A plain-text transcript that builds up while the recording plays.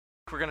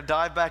We're going to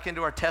dive back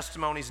into our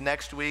testimonies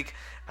next week.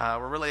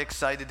 We're really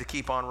excited to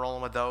keep on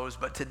rolling with those.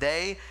 But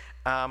today,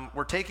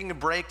 we're taking a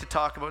break to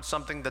talk about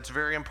something that's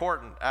very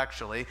important,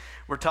 actually.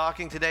 We're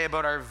talking today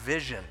about our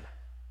vision.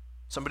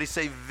 Somebody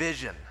say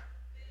vision.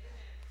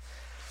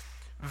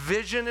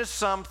 Vision is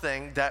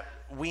something that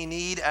we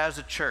need as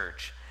a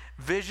church.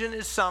 Vision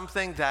is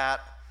something that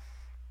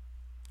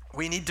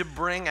we need to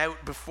bring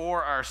out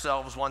before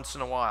ourselves once in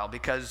a while,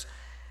 because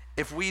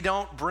if we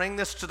don't bring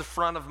this to the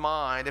front of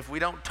mind, if we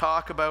don't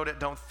talk about it,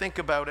 don't think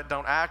about it,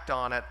 don't act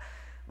on it,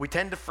 we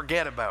tend to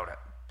forget about it.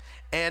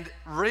 And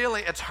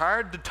really, it's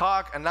hard to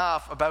talk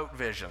enough about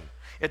vision.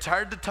 It's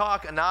hard to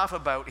talk enough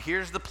about,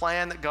 here's the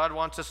plan that God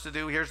wants us to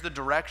do, here's the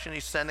direction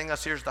he's sending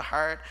us, here's the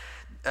heart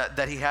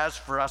that he has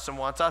for us and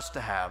wants us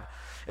to have.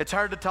 It's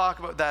hard to talk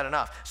about that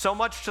enough. So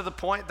much to the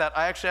point that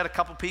I actually had a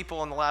couple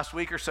people in the last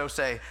week or so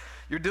say,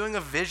 "You're doing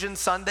a Vision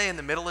Sunday in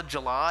the middle of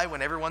July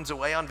when everyone's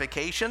away on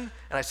vacation?"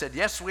 And I said,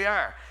 yes, we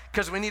are,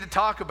 because we need to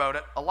talk about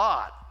it a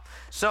lot.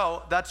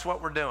 So that's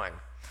what we're doing.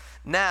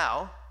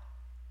 Now,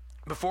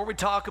 before we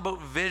talk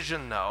about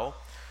vision, though,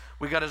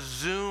 we got to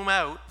zoom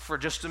out for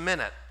just a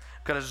minute.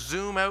 Got to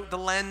zoom out the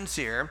lens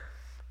here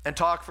and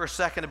talk for a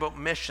second about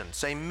mission.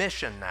 Say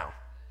mission now.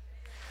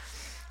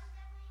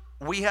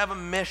 We have a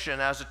mission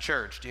as a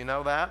church. Do you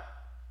know that?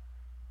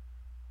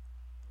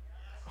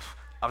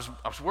 I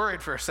was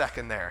worried for a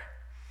second there.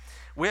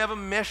 We have a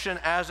mission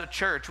as a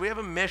church. We have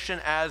a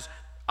mission as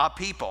a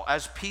people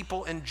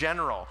in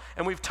general.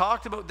 And we've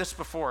talked about this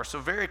before, so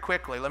very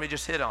quickly, let me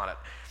just hit on it.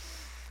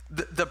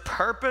 The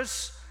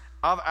purpose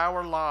of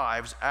our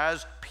lives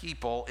as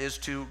people is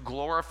to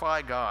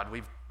glorify God.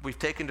 We've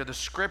taken to the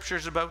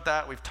scriptures about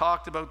that. We've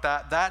talked about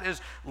that. That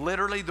is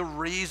literally the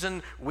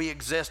reason we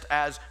exist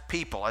as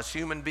people, as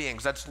human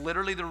beings. That's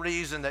literally the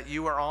reason that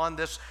you are on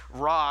this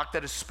rock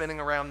that is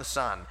spinning around the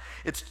sun.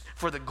 It's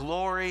for the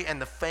glory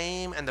and the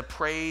fame and the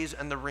praise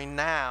and the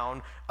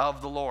renown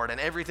of the Lord.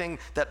 And everything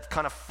that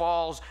kind of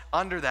falls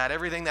under that,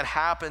 everything that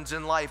happens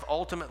in life,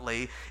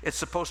 ultimately, it's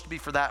supposed to be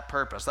for that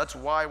purpose. That's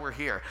why we're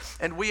here.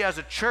 And we as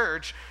a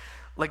church,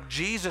 like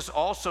Jesus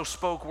also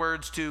spoke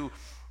words to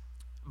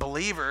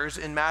believers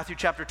in Matthew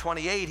chapter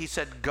 28, he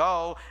said,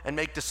 "Go and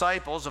make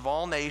disciples of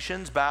all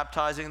nations,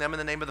 baptizing them in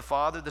the name of the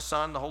Father, the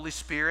Son, and the Holy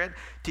Spirit,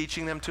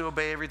 teaching them to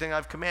obey everything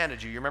I've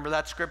commanded you." You remember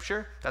that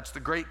scripture? That's the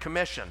Great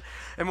Commission.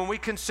 And when we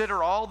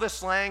consider all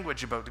this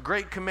language about the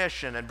Great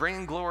Commission and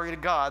bringing glory to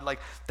God, like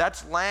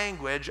that's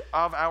language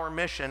of our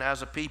mission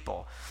as a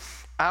people.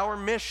 Our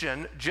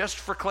mission, just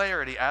for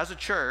clarity, as a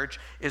church,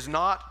 is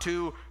not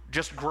to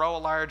just grow a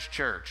large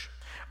church.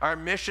 Our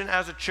mission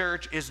as a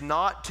church is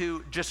not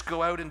to just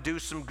go out and do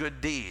some good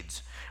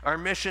deeds. Our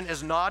mission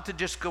is not to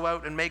just go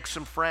out and make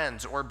some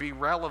friends or be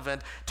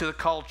relevant to the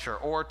culture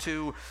or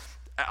to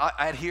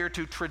adhere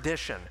to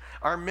tradition.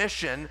 Our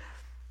mission,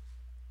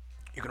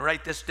 you can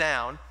write this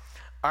down,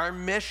 our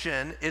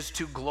mission is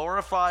to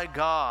glorify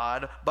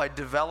God by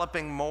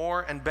developing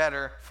more and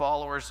better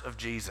followers of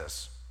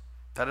Jesus.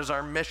 That is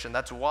our mission.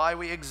 That's why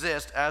we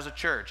exist as a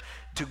church,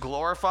 to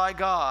glorify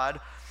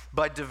God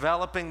by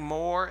developing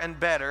more and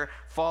better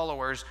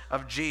followers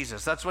of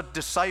Jesus. That's what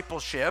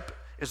discipleship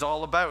is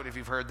all about, if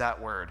you've heard that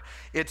word.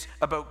 It's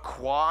about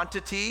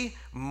quantity,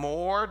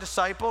 more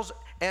disciples,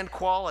 and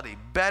quality,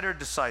 better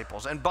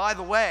disciples. And by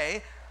the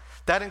way,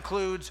 that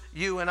includes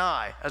you and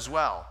I as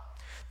well.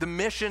 The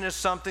mission is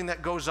something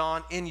that goes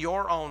on in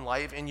your own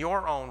life, in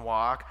your own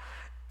walk,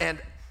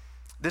 and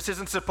this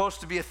isn't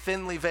supposed to be a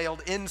thinly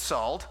veiled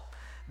insult.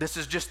 This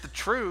is just the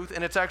truth,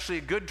 and it's actually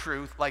a good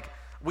truth. Like,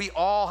 we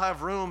all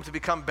have room to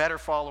become better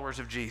followers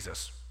of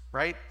Jesus,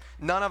 right?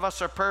 None of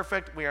us are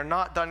perfect. We are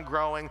not done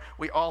growing.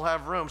 We all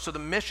have room. So the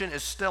mission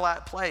is still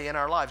at play in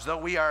our lives. Though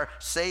we are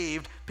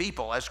saved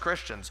people as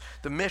Christians,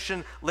 the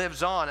mission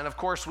lives on. And of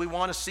course, we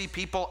want to see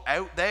people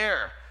out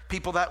there,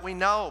 people that we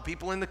know,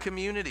 people in the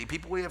community,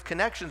 people we have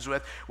connections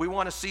with. We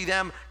want to see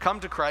them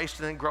come to Christ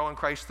and then grow in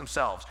Christ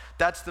themselves.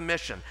 That's the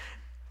mission.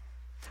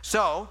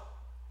 So,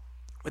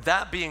 with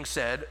that being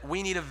said,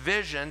 we need a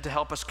vision to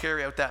help us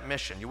carry out that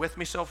mission. You with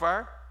me so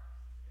far?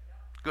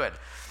 Good.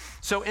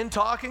 So in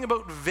talking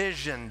about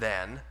vision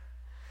then,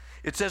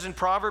 it says in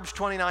Proverbs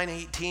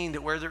 29:18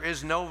 that where there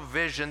is no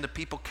vision, the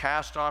people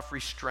cast off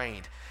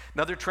restraint.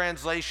 Another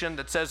translation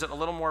that says it a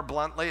little more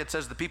bluntly, it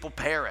says the people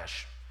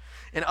perish.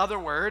 In other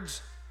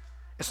words,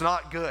 it's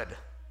not good.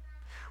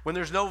 When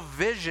there's no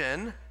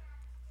vision,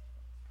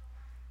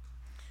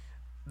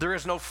 there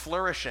is no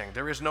flourishing,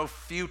 there is no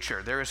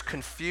future, there is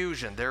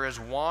confusion, there is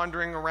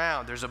wandering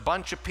around. There's a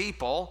bunch of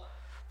people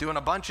doing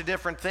a bunch of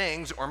different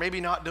things, or maybe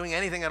not doing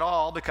anything at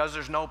all because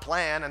there's no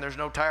plan and there's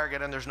no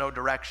target and there's no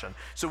direction.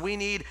 So we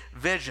need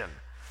vision.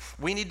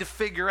 We need to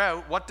figure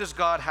out, what does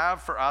God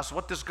have for us?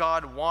 What does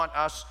God want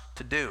us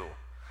to do?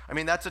 I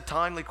mean, that's a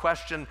timely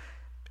question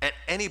at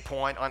any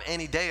point on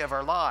any day of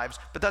our lives,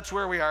 but that's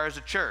where we are as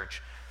a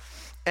church.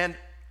 And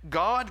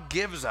God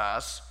gives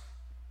us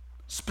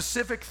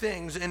specific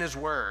things in his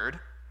word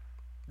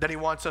that he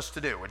wants us to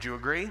do. Would you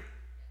agree?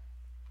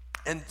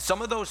 And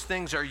some of those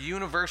things are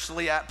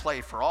universally at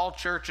play for all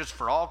churches,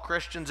 for all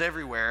Christians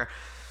everywhere.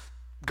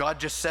 God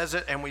just says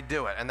it and we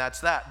do it, and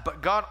that's that.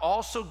 But God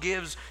also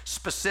gives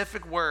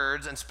specific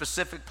words and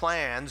specific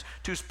plans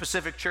to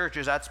specific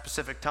churches at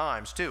specific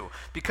times too.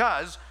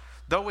 Because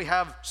though we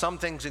have some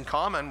things in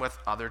common with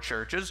other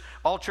churches,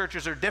 all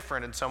churches are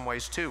different in some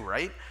ways too,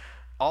 right?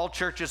 All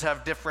churches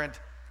have different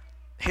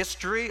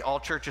history, all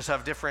churches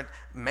have different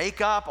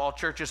makeup, all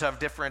churches have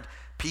different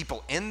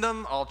people in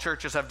them, all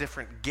churches have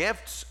different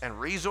gifts and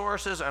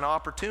resources and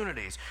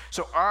opportunities.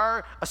 So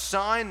our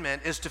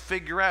assignment is to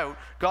figure out,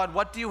 God,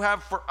 what do you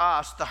have for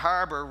us, the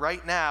Harbor,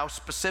 right now,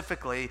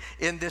 specifically,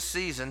 in this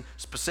season,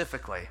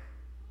 specifically?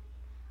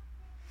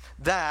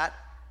 That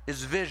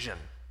is vision.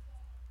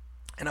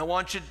 And I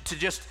want you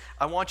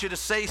to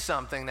say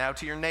something now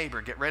to your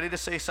neighbor. Get ready to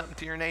say something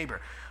to your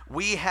neighbor.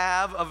 We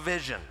have a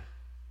vision.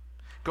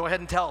 Go ahead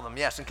and tell them,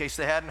 yes, in case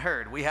they hadn't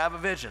heard. We have a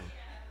vision.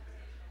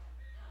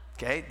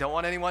 Okay, don't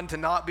want anyone to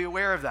not be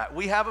aware of that.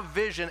 We have a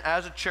vision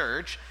as a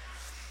church,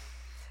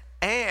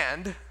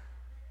 and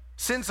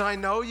since I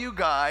know you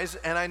guys,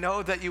 and I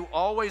know that you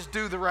always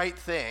do the right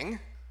thing,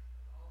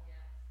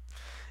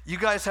 you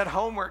guys had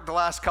homework the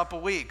last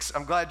couple weeks.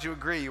 I'm glad you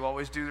agree, you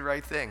always do the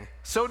right thing.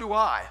 So do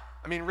I.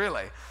 I mean,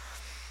 really.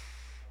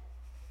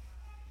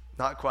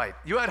 Not quite.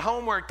 You had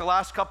homework the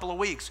last couple of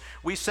weeks.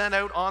 We sent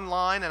out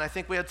online, and I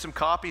think we had some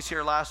copies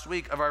here last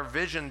week of our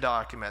vision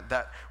document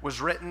that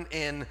was written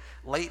in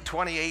late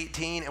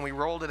 2018, and we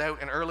rolled it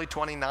out in early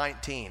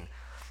 2019.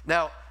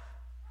 Now,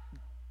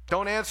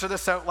 don't answer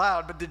this out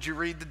loud, but did you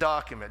read the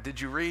document? Did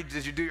you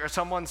do, or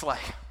someone's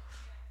like,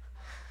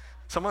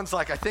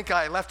 I think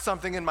I left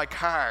something in my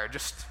car,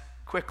 just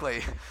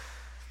quickly.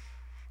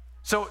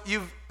 So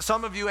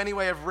some of you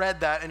anyway have read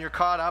that and you're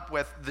caught up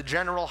with the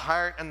general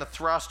heart and the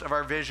thrust of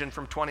our vision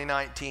from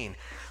 2019.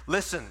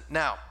 Listen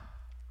now,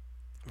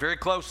 very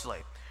closely.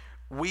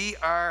 We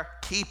are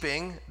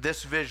keeping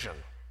this vision.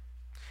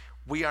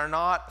 We are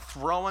not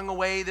throwing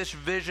away this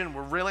vision.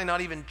 We're really not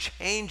even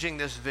changing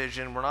this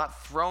vision. We're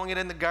not throwing it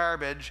in the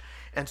garbage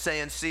and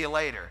saying, see you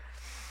later.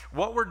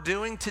 What we're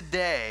doing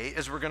today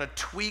is we're going to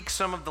tweak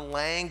some of the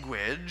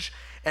language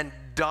and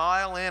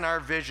dial in our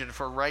vision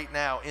for right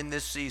now in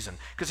this season.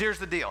 Because here's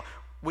the deal.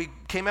 We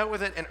came out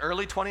with it in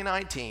early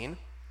 2019.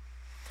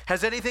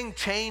 Has anything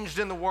changed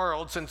in the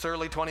world since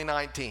early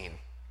 2019?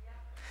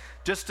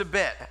 Just a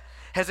bit.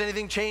 Has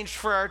anything changed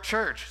for our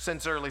church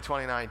since early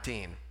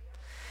 2019?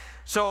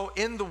 So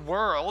in the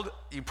world,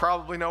 you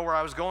probably know where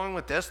I was going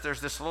with this.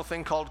 There's this little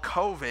thing called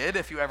COVID,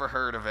 if you ever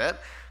heard of it.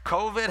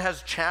 COVID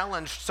has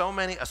challenged so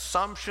many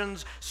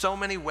assumptions, so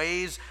many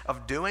ways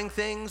of doing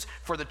things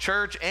for the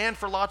church and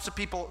for lots of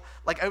people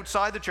like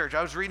outside the church.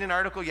 I was reading an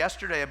article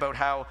yesterday about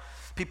how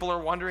people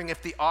are wondering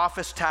if the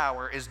office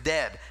tower is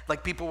dead.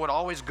 Like people would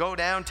always go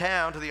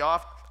downtown to the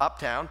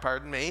uptown,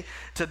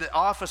 to the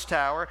office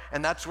tower,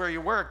 and that's where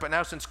you work. But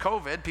now since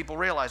COVID, people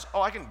realize,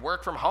 I can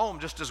work from home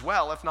just as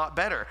well, if not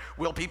better.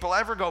 Will people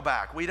ever go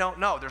back? We don't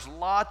know. There's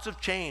lots of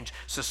change.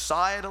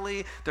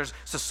 Societally,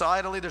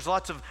 there's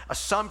lots of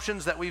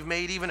assumptions that we've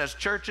made even as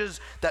churches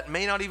that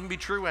may not even be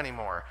true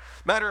anymore.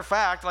 Matter of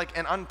fact, like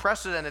an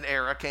unprecedented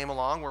era came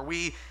along where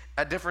we,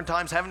 at different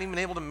times, haven't even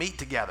been able to meet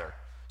together.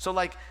 So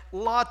like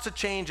lots of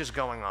changes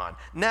going on.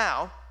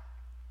 Now,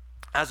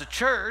 as a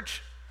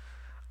church,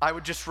 I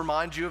would just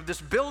remind you of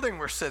this building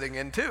we're sitting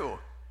in too.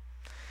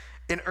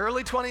 In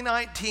early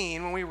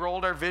 2019, when we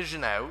rolled our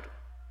vision out,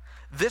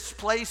 this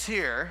place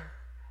here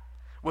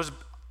was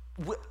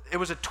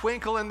a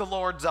twinkle in the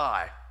Lord's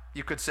eye,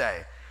 you could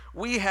say.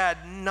 We had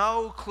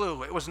no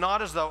clue. It was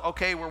not as though,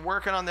 okay, we're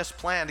working on this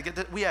plan to get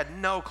this. We had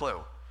no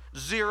clue,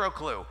 zero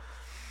clue.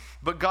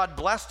 But God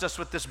blessed us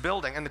with this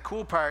building. And the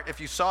cool part, if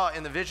you saw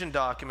in the vision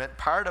document,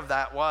 part of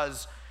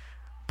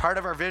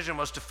our vision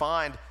was to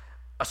find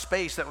a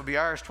space that would be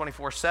ours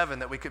 24/7,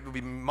 that we could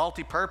be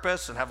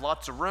multi-purpose and have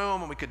lots of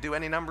room and we could do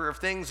any number of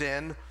things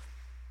in.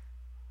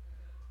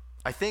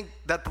 I think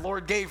that the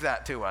Lord gave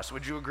that to us.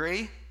 Would you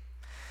agree?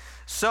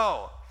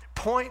 So,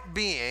 point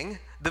being,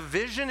 the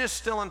vision is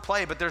still in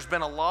play, but there's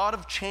been a lot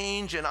of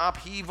change and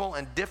upheaval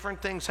and different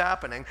things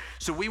happening.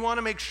 So we want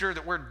to make sure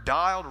that we're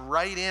dialed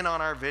right in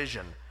on our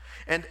vision.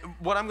 And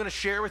what I'm going to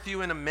share with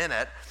you in a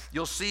minute,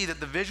 you'll see that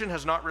the vision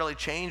has not really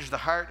changed. The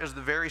heart is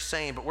the very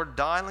same, but we're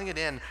dialing it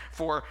in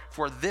for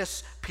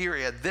this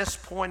period, this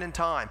point in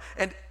time.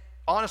 And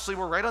honestly,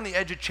 we're right on the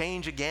edge of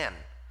change again.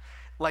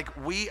 Like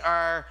we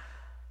are,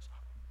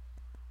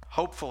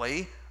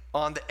 hopefully,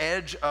 on the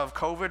edge of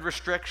COVID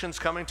restrictions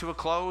coming to a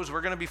close.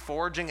 We're going to be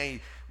forging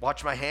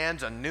watch my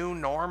hands, a new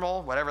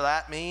normal, whatever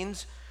that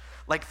means.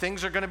 Like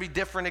things are going to be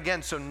different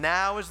again. So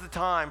now is the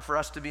time for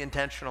us to be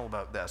intentional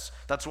about this.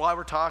 That's why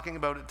we're talking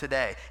about it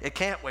today. It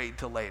can't wait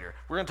till later.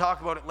 We're going to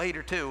talk about it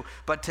later too.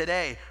 But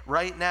today,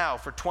 right now,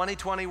 for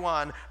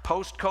 2021,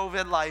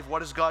 post-COVID life,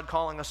 what is God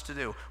calling us to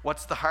do?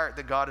 What's the heart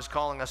that God is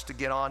calling us to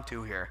get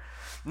onto here?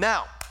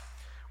 Now,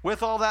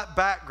 with all that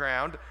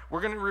background,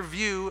 we're going to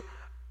review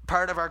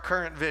part of our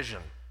current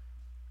vision.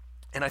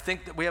 And I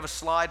think that we have a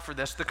slide for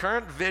this. The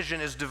current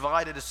vision is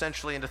divided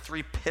essentially into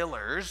 3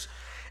 pillars,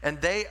 and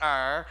they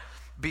are: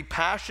 be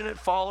passionate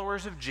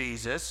followers of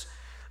Jesus,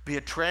 be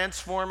a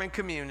transforming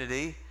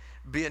community,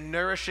 be a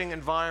nourishing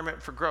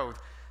environment for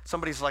growth.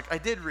 Somebody's like, I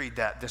did read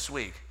that this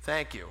week.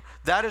 Thank you.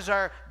 That is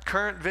our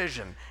current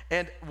vision.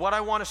 And what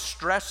I want to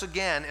stress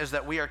again is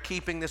that we are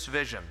keeping this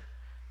vision.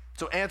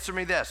 So answer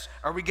me this.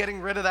 Are we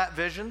getting rid of that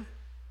vision?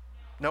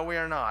 No, we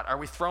are not. Are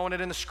we throwing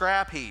it in the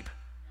scrap heap?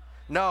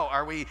 No.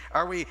 Are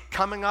we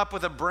coming up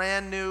with a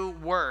brand new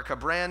work, a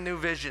brand new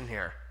vision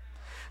here?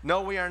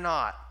 No, we are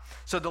not.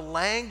 So the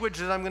language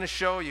that I'm going to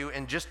show you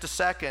in just a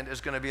second is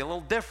going to be a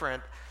little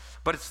different,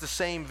 but it's the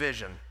same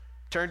vision.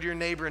 Turn to your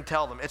neighbor and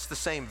tell them it's the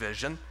same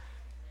vision.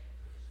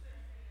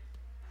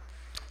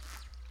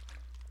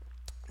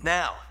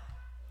 Now,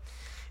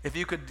 if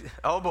you could,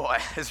 oh boy,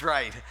 is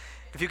right.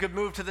 If you could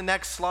move to the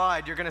next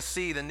slide, you're going to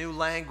see the new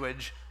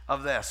language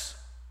of this.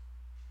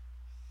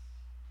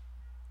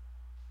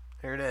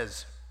 Here it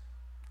is.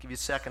 Give you a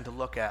second to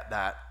look at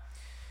that.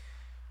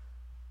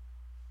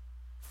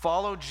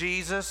 Follow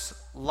Jesus,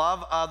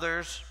 love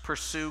others,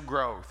 pursue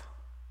growth.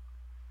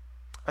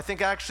 I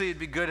think actually it'd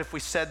be good if we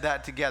said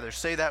that together.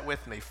 Say that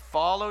with me.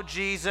 Follow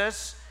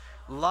Jesus,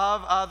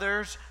 love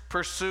others,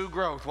 pursue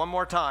growth. One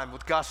more time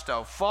with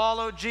gusto.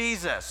 Follow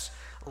Jesus,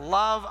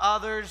 love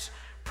others,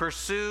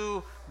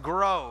 pursue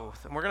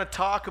growth. And we're going to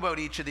talk about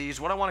each of these.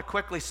 What I want to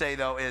quickly say,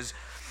 though, is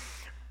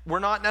we're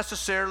not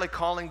necessarily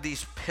calling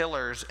these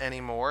pillars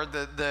anymore.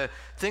 The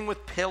thing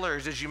with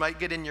pillars is you might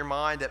get in your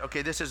mind that,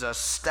 okay, this is a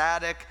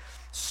static,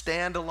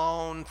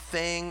 standalone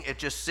thing. It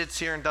just sits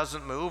here and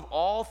doesn't move.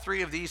 All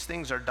three of these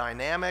things are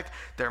dynamic.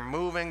 They're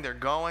moving, they're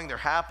going, they're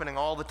happening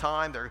all the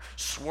time. They're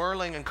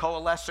swirling and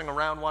coalescing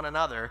around one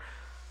another.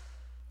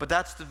 But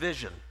that's the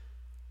vision.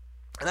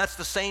 And that's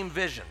the same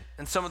vision.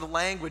 And some of the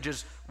language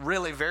is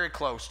really very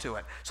close to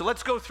it. So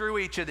let's go through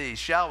each of these,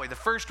 shall we? The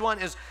first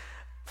one is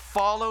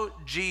follow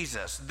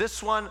Jesus.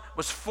 This one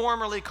was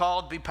formerly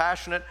called be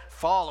passionate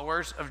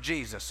followers of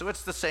Jesus. So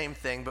it's the same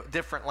thing, but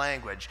different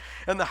language.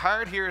 And the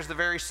heart here is the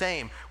very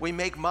same. We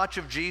make much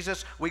of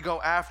Jesus. We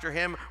go after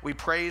him. We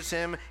praise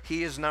him.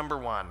 He is number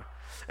one.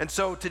 And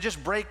so to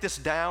just break this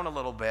down a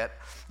little bit,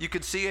 you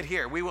can see it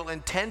here. We will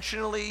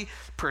intentionally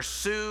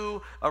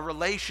pursue a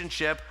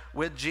relationship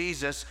with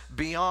Jesus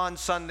beyond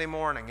Sunday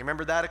morning. You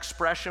remember that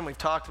expression? We've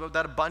talked about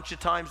that a bunch of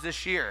times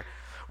this year.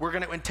 We're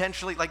going to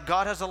intentionally, like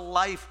God has a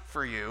life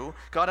for you.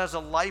 God has a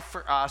life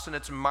for us, and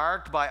it's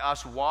marked by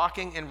us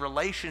walking in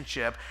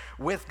relationship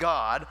with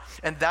God,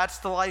 and that's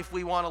the life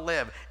we want to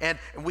live. And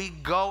we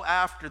go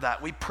after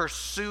that. We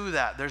pursue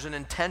that. There's an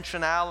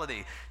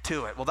intentionality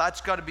to it. Well,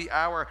 that's got to be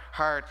our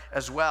heart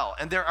as well.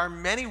 And there are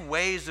many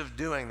ways of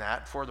doing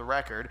that, for the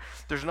record.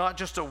 There's not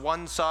just a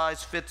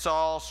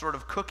one-size-fits-all sort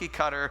of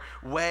cookie-cutter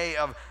way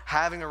of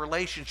having a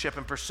relationship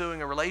and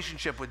pursuing a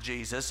relationship with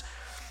Jesus.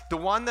 The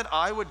one that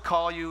I would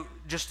call you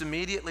just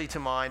immediately to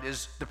mind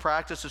is the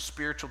practice of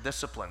spiritual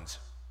disciplines.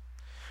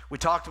 We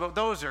talked about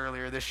those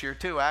earlier this year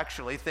too,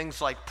 actually.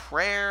 Things like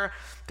prayer,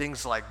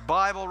 things like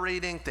Bible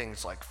reading,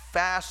 things like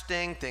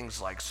fasting,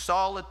 things like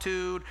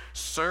solitude,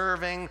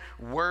 serving,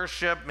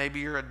 worship.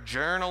 Maybe you're a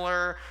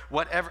journaler,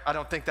 whatever. I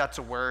don't think that's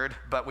a word,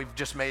 but we've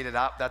just made it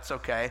up. That's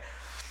okay.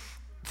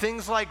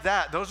 Things like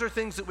that. Those are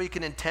things that we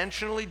can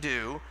intentionally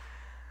do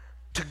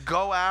to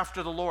go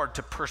after the Lord,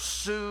 to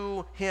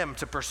pursue him,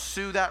 to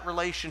pursue that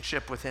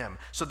relationship with him.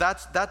 So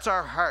that's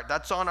our heart.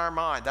 That's on our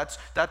mind.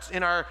 That's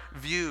in our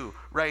view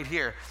right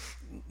here.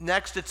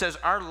 Next, it says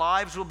our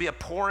lives will be a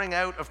pouring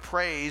out of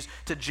praise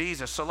to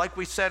Jesus. So like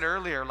we said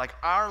earlier, like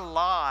our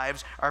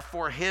lives are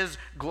for his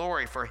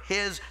glory, for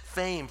his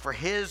fame, for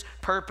his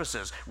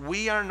purposes.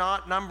 We are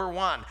not number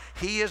one.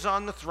 He is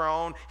on the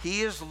throne.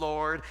 He is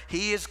Lord.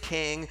 He is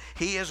King.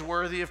 He is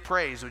worthy of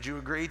praise. Would you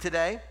agree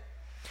today?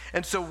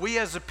 And so we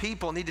as a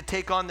people need to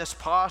take on this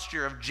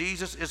posture of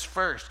Jesus is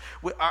first,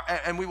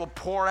 and we will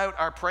pour out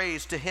our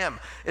praise to him.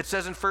 It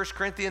says in 1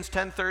 Corinthians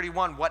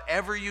 10:31,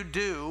 whatever you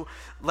do,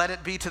 let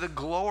it be to the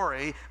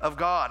glory of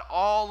God.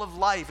 All of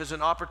life is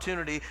an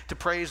opportunity to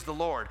praise the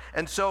Lord.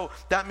 And so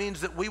that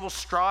means that we will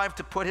strive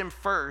to put him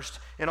first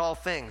in all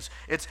things.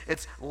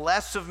 It's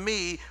less of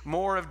me,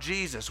 more of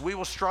Jesus. We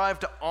will strive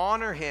to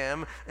honor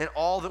him in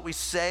all that we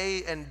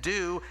say and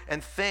do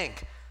and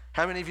think.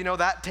 How many of you know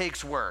that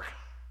takes work?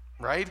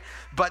 Right?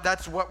 But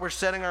that's what we're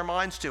setting our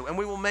minds to. And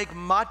we will make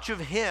much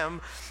of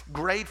him,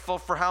 grateful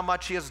for how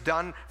much he has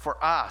done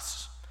for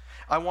us.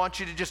 I want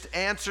you to just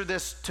answer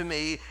this to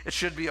me. It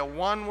should be a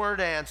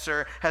one-word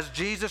answer. Has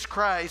Jesus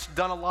Christ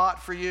done a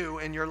lot for you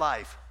in your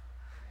life?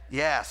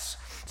 Yes.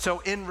 So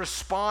in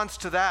response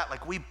to that,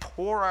 like we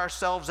pour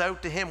ourselves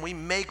out to him. We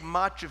make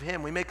much of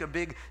him. We make a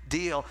big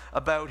deal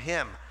about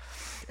him.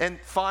 And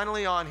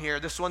finally on here,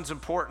 this one's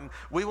important.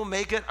 We will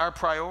make it our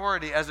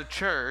priority as a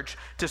church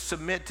to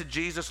submit to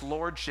Jesus'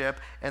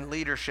 lordship and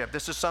leadership.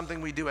 This is something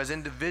we do as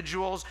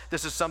individuals.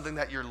 This is something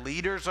that your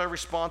leaders are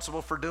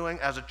responsible for doing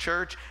as a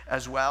church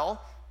as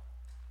well.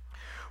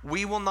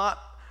 We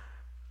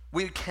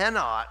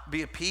cannot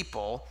be a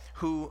people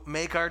who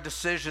make our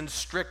decisions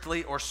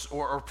strictly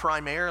or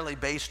primarily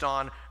based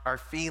on our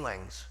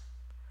feelings.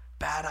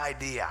 Bad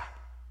idea.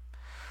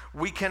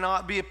 We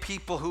cannot be a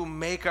people who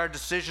make our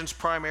decisions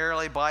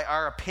primarily by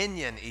our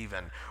opinion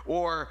even.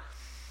 Or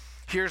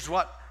here's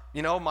what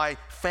my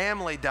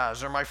family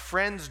does or my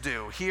friends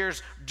do.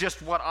 Here's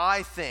just what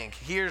I think.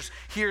 Here's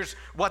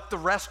what the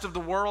rest of the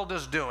world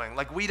is doing.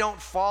 Like, we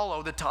don't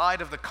follow the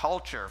tide of the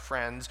culture,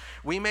 friends.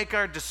 We make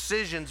our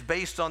decisions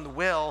based on the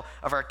will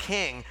of our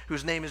King,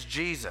 whose name is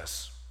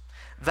Jesus.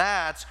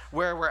 That's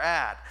where we're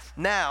at.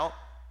 Now,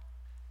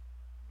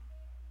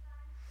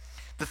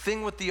 the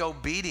thing with the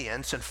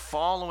obedience and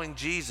following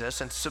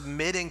Jesus and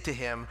submitting to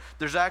him,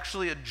 there's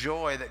actually a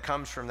joy that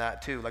comes from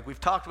that too. Like, we've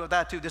talked about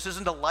that too. This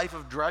isn't a life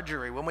of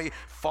drudgery. When we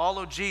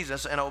follow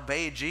Jesus and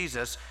obey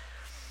Jesus,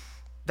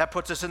 that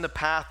puts us in the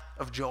path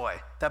of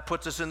joy. That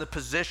puts us in the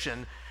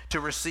position to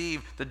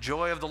receive the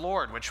joy of the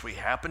Lord, which we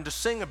happen to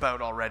sing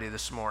about already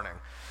this morning.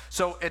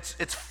 So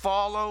it's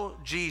follow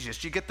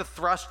Jesus. You get the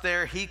thrust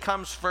there. He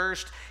comes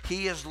first.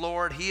 He is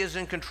Lord. He is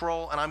in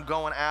control, and I'm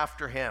going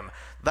after him.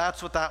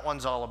 That's what that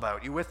one's all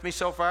about. You with me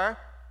so far?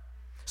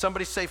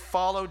 Somebody say,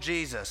 follow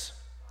Jesus.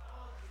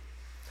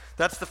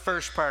 That's the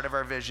first part of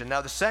our vision.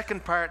 Now, the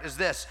second part is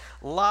this: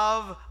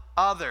 love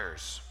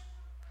others.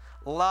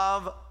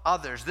 Love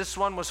others. This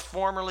one was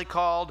formerly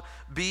called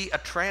Be a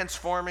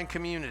Transforming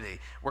Community.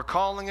 We're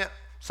calling it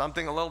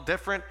something a little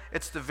different.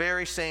 It's the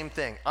very same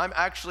thing. I'm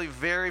actually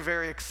very,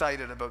 very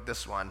excited about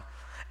this one.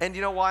 And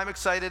you know why I'm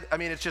excited? I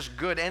mean, it's just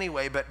good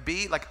anyway, but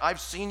I've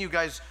seen you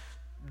guys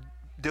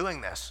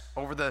doing this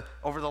over the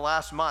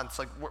last months.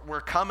 Like,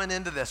 we're coming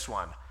into this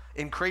one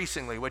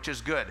increasingly, which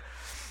is good.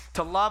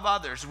 To love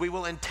others, we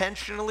will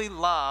intentionally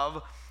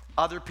love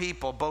other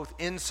people, both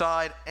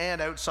inside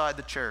and outside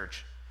the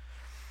church.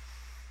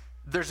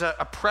 There's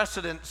a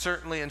precedent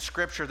certainly in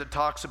Scripture that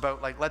talks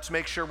about, like, let's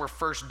make sure we're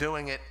first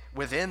doing it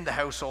within the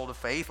household of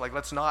faith. Like,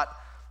 let's not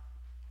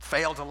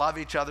fail to love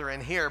each other in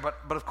here. But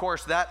of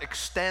course, that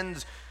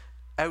extends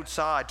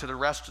outside to the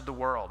rest of the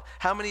world.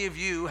 How many of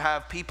you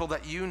have people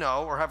that you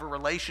know or have a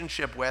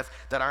relationship with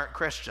that aren't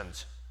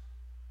Christians?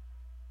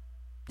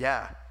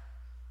 Yeah.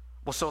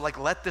 Well, so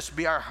let this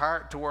be our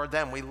heart toward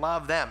them. We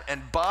love them.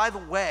 And by the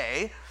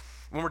way,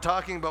 when we're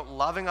talking about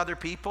loving other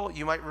people,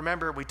 you might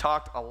remember we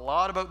talked a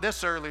lot about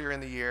this earlier in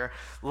the year.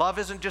 Love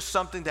isn't just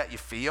something that you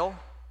feel.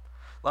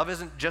 Love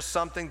isn't just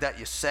something that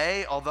you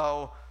say,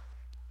 although,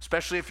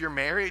 especially if you're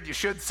married, you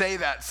should say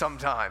that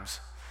sometimes.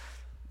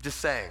 Just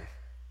saying.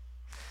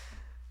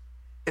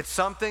 It's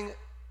something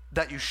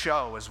that you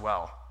show as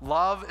well.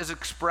 Love is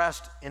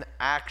expressed in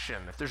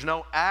action. If there's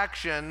no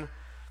action,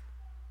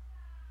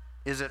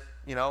 is it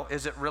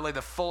really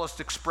the fullest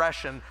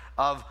expression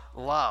of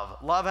love?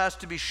 Love has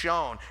to be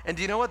shown. And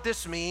do you know what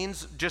this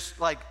means, just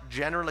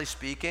generally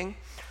speaking?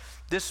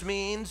 This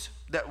means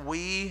that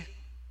we,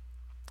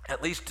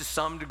 at least to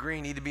some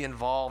degree, need to be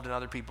involved in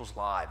other people's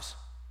lives.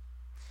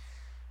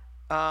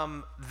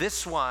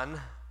 This one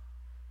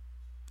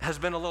has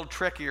been a little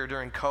trickier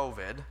during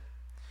COVID,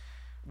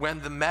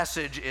 when the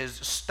message is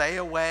stay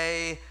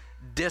away,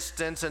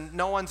 distance, and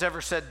no one's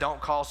ever said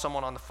don't call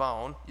someone on the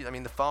phone. I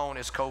mean, the phone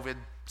is COVID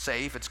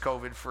safe, it's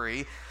COVID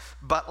free,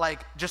 but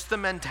just the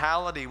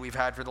mentality we've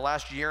had for the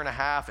last year and a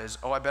half is,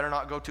 I better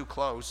not go too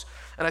close.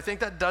 And I think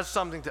that does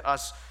something to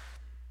us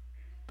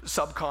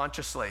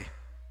subconsciously.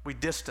 We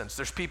distance.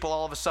 There's people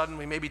all of a sudden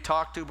we maybe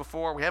talked to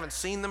before, we haven't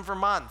seen them for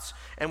months,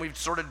 and we've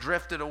sort of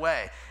drifted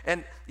away.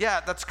 And yeah,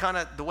 that's kind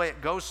of the way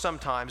it goes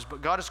sometimes,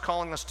 but God is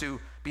calling us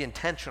to be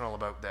intentional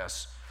about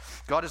this.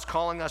 God is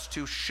calling us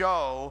to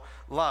show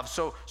love.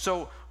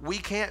 So we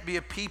can't be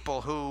a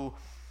people who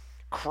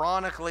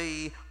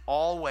chronically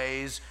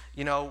always,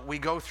 we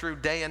go through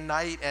day and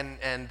night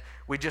and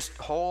we just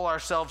hole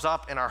ourselves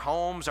up in our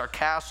homes, our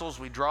castles,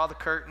 we draw the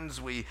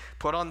curtains, we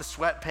put on the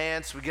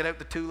sweatpants, we get out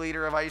the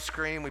 2-liter of ice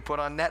cream, we put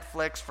on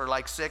Netflix for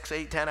 6,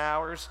 8, 10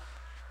 hours.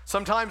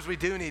 Sometimes we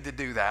do need to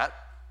do that,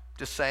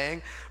 just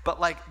saying, but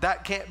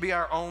that can't be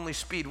our only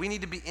speed. We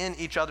need to be in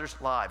each other's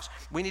lives.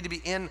 We need to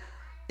be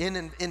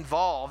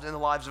involved in the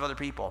lives of other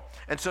people.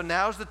 And so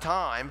now's the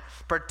time,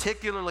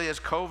 particularly as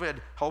COVID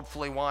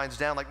hopefully winds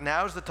down,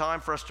 now's the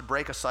time for us to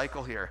break a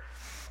cycle here,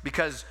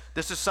 because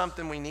this is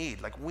something we need.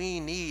 We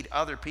need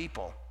other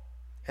people,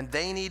 and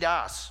they need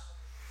us.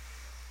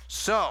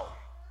 So,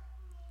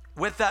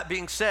 with that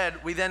being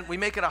said, we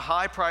make it a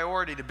high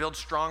priority to build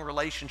strong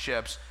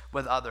relationships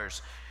with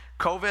others.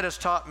 COVID has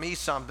taught me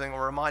something,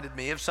 or reminded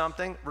me of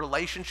something.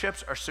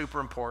 Relationships are super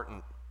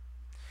important.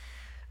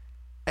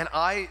 And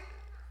I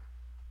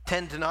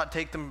tend to not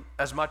take them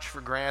as much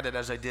for granted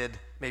as I did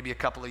maybe a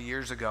couple of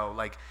years ago.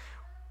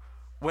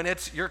 When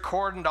you're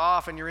cordoned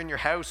off and you're in your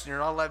house and you're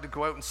not allowed to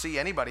go out and see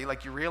anybody,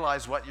 you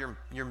realize what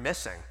you're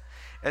missing.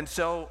 And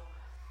so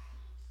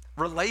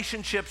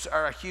relationships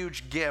are a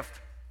huge gift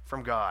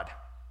from God.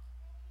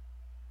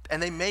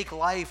 And they make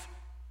life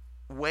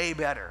way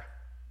better.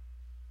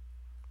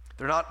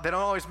 They don't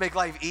always make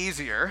life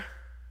easier.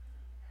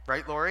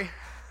 Right, Lori?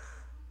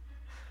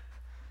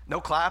 No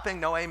clapping,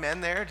 no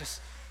amen there,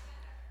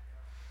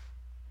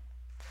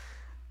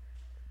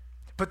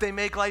 but they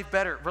make life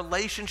better.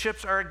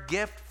 Relationships are a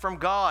gift from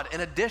God.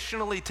 And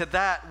additionally to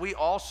that, we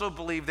also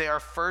believe they are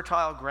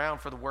fertile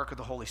ground for the work of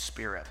the Holy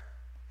Spirit.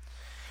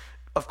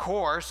 Of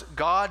course,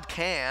 God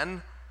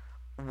can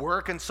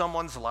work in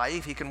someone's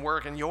life. He can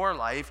work in your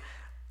life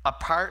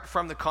apart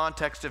from the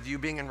context of you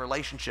being in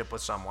relationship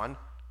with someone.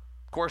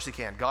 Of course he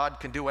can. God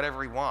can do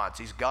whatever he wants.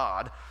 He's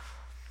God.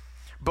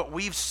 But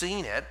we've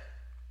seen it.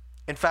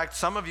 In fact,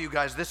 some of you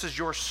guys, this is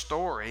your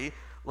story.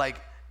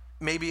 Like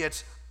maybe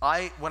it's,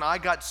 when I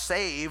got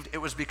saved, it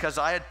was because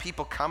I had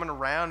people coming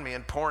around me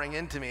and pouring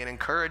into me and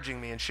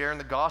encouraging me and sharing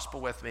the gospel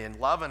with me and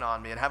loving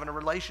on me and having a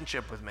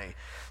relationship with me.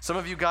 Some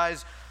of you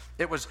guys,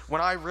 it was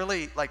when I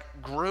really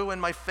grew in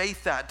my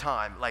faith that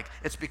time.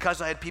 It's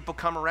because I had people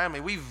come around me.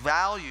 We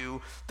value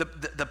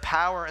the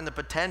power and the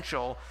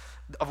potential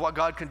of what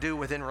God can do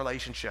within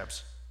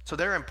relationships. So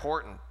they're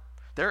important.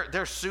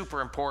 They're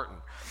super important.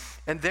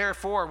 And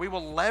therefore, we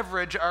will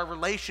leverage our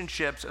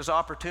relationships as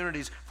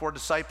opportunities for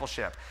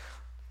discipleship.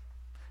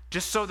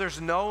 Just so there's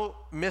no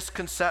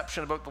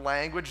misconception about the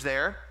language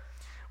there,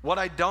 what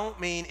I don't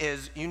mean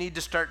is you need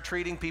to start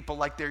treating people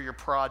like they're your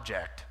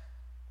project.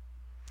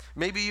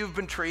 Maybe you've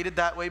been treated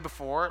that way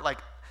before.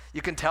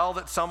 You can tell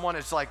that someone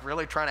is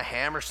really trying to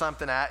hammer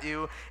something at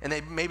you, and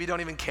they maybe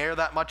don't even care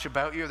that much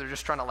about you. They're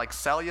just trying to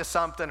sell you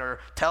something or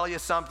tell you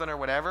something or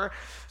whatever.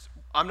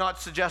 I'm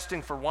not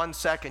suggesting for 1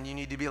 second you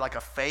need to be like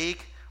a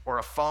fake or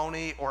a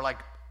phony or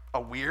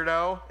a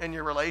weirdo in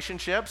your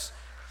relationships.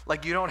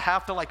 You don't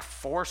have to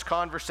force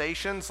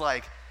conversations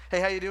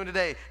hey, how you doing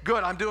today?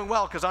 Good, I'm doing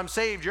well because I'm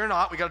saved. You're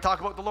not. We got to talk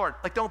about the Lord.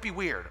 Don't be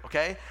weird,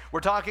 okay? We're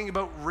talking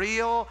about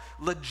real,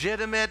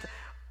 legitimate,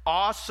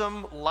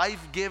 awesome,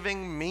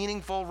 life-giving,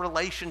 meaningful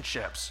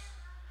relationships.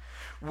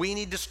 We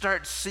need to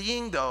start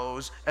seeing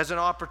those as an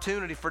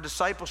opportunity for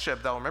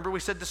discipleship, though. Remember, we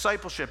said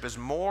discipleship is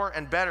more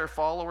and better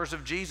followers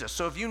of Jesus.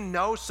 So if you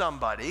know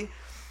somebody,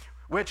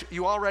 which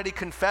you already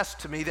confessed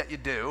to me that you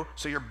do,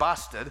 so you're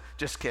busted,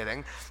 just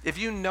kidding. If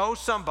you know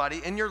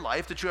somebody in your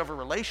life that you have a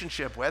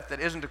relationship with that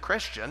isn't a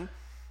Christian,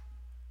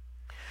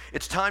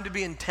 it's time to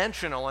be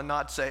intentional and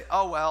not say,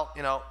 oh, well,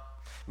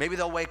 maybe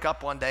they'll wake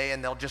up one day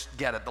and they'll just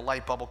get it, the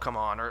light bulb will come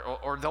on,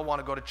 or they'll want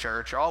to go to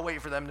church, or I'll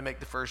wait for them to make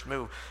the first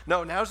move.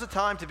 No, now's the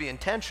time to be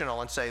intentional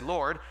and say,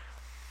 Lord,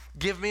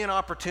 give me an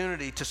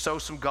opportunity to sow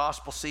some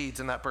gospel seeds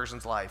in that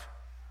person's life.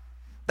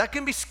 That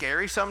can be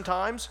scary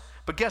sometimes,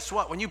 but guess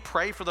what? When you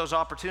pray for those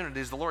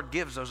opportunities, the Lord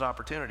gives those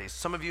opportunities.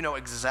 Some of you know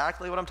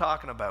exactly what I'm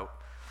talking about.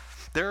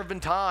 There have been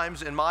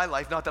times in my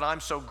life, not that I'm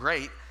so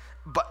great,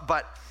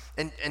 but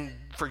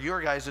for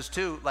your guys'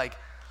 too,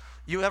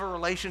 you have a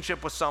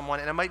relationship with someone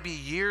and it might be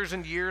years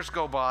and years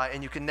go by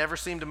and you can never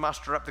seem to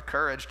muster up the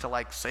courage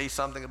to say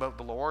something about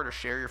the Lord or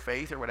share your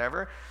faith or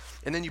whatever.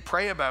 And then you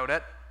pray about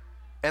it.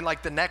 And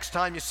the next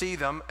time you see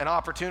them, an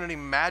opportunity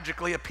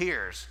magically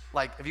appears.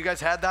 Have you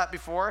guys had that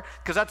before?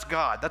 Because that's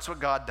God. That's what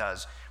God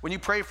does. When you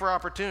pray for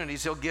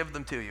opportunities, he'll give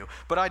them to you.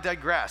 But I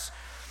digress.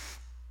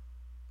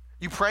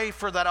 You pray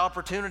for that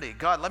opportunity.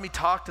 God, let me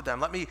talk to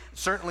them. Let me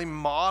certainly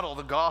model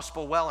the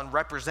gospel well and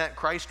represent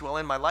Christ well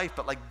in my life.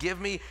 But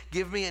give me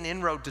an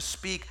inroad to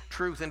speak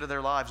truth into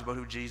their lives about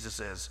who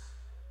Jesus is.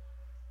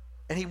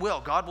 And he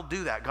will. God will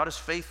do that. God is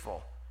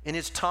faithful. In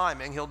his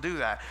timing, he'll do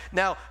that.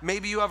 Now,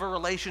 maybe you have a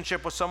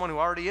relationship with someone who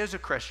already is a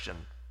Christian.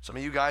 Some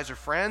of you guys are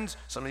friends.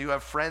 Some of you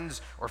have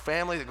friends or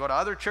family that go to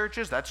other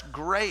churches. That's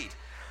great.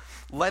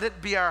 Let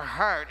it be our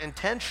heart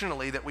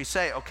intentionally that we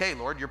say, okay,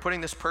 Lord, you're putting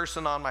this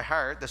person on my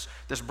heart,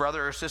 this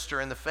brother or sister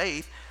in the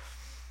faith.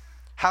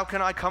 How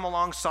can I come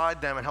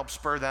alongside them and help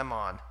spur them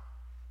on?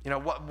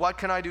 What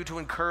can I do to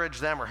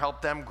encourage them or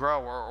help them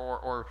grow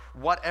or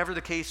whatever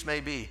the case may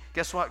be?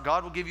 Guess what?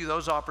 God will give you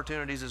those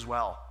opportunities as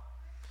well.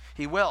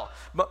 He will.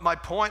 But my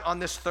point on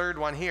this third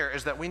one here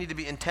is that we need to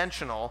be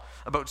intentional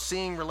about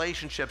seeing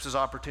relationships as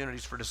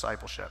opportunities for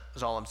discipleship,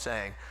 is all I'm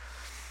saying.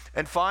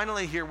 And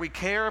finally here, we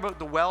care about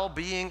the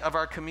well-being of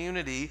our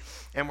community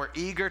and we're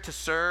eager to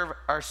serve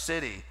our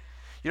city.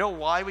 You know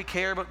why we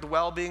care about the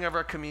well-being of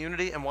our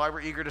community and why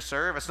we're eager to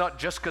serve? It's not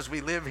just because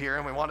we live here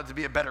and we want it to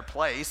be a better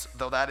place,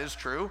 though that is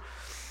true.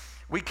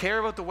 We care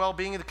about the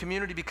well-being of the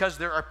community because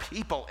there are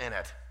people in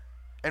it.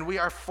 And we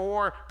are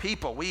for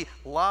people. We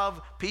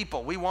love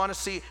people. We want to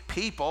see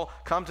people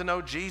come to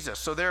know Jesus.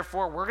 So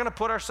therefore, we're going to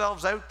put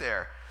ourselves out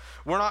there.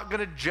 We're not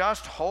going to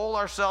just hole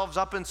ourselves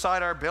up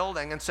inside our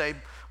building and say,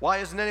 why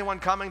isn't anyone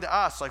coming to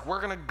us? We're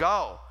going to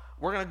go.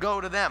 We're going to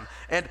go to them.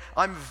 And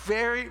I'm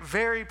very,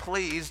 very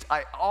pleased.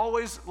 I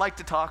always like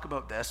to talk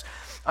about this.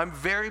 I'm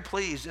very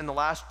pleased in the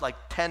last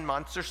 10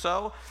 months or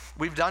so,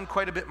 we've done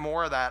quite a bit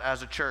more of that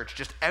as a church,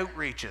 just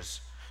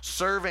outreaches,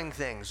 serving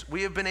things.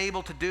 We have been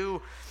able to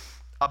do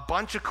a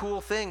bunch of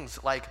cool things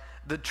like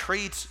the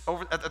treats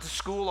over at the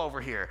school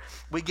over here.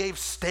 We gave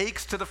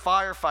steaks to the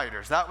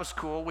firefighters. That was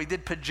cool. We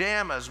did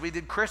pajamas. We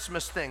did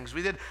Christmas things.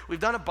 We've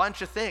done a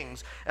bunch of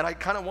things. And I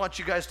kind of want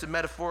you guys to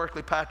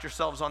metaphorically pat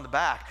yourselves on the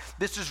back.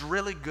 This is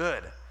really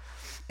good.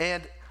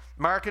 And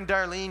Mark and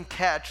Darlene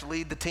Ketch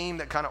lead the team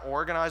that kind of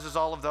organizes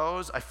all of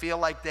those. I feel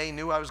like they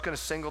knew I was going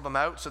to single them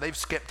out, so they've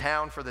skipped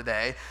town for the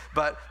day.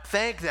 But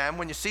thank them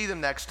when you see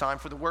them next time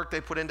for the work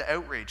they put into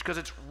outreach, because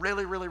it's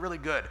really, really, really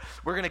good.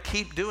 We're going to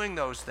keep doing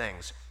those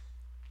things.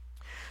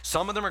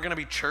 Some of them are going to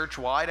be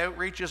church-wide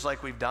outreaches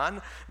like we've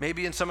done.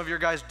 Maybe in some of your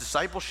guys'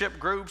 discipleship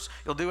groups,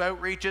 you'll do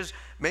outreaches.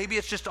 Maybe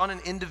it's just on an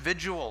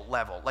individual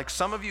level. Like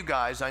some of you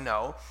guys I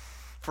know,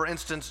 for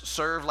instance,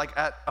 serve like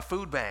at a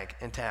food bank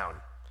in town.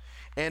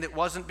 And it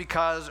wasn't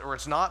because, or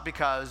it's not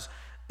because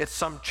it's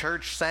some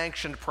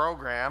church-sanctioned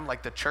program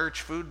like the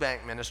church food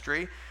bank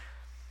ministry.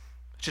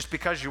 It's just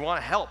because you want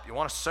to help, you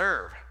want to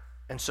serve.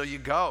 And so you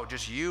go,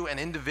 just you, an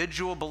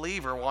individual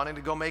believer wanting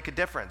to go make a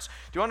difference.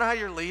 Do you want to know how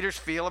your leaders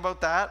feel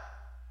about that?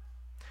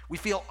 We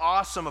feel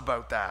awesome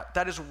about that.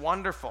 That is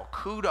wonderful.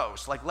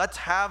 Kudos. Like, let's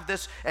have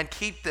this and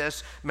keep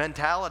this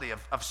mentality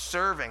of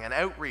serving and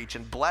outreach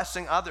and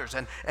blessing others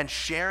and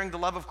sharing the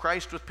love of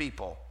Christ with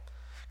people.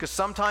 Because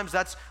sometimes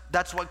that's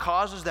what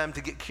causes them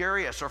to get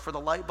curious or for the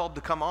light bulb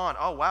to come on.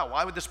 Oh, wow,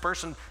 why would this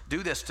person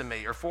do this to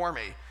me or for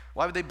me?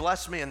 Why would they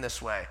bless me in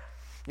this way?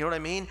 You know what I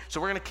mean?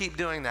 So we're going to keep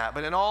doing that.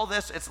 But in all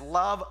this, it's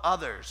love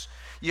others.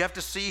 You have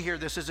to see here,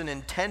 this is an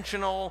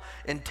intentional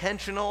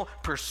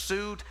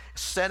pursuit,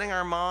 setting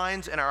our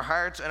minds and our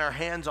hearts and our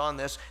hands on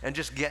this and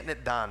just getting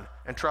it done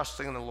and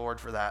trusting in the Lord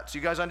for that. So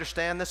you guys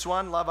understand this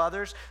one? Love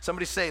others?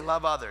 Somebody say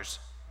love others.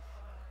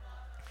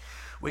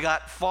 We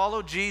got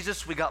follow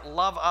Jesus, we got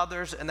love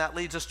others, and that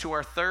leads us to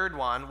our third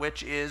one,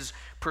 which is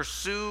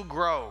pursue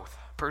growth.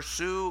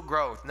 Pursue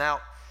growth.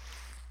 Now,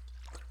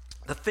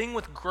 the thing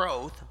with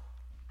growth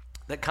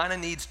that kind of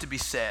needs to be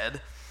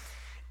said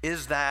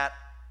is that,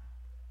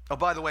 oh,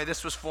 by the way,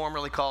 this was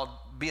formerly called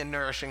be a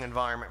nourishing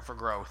environment for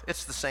growth.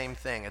 It's the same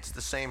thing. It's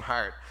the same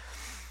heart.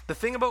 The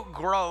thing about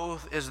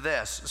growth is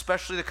this,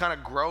 especially the kind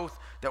of growth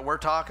that we're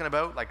talking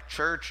about, like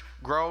church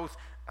growth,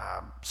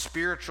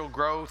 spiritual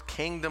growth,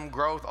 kingdom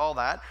growth, all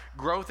that.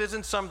 Growth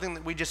isn't something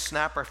that we just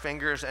snap our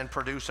fingers and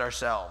produce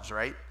ourselves,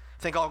 right?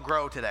 Think I'll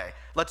grow today.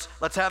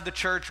 Let's have the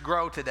church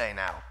grow today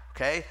now,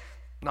 okay?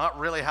 Not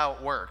really how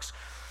it works.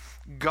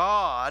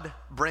 God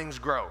brings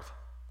growth.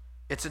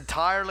 It's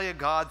entirely a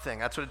God thing.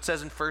 That's what it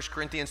says in 1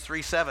 Corinthians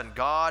 3:7.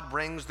 God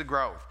brings the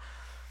growth.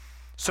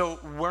 So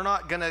we're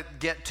not going to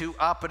get too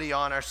uppity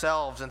on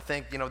ourselves and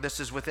think, this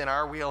is within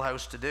our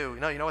wheelhouse to do.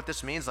 You know what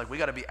this means? Like, we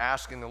got to be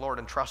asking the Lord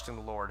and trusting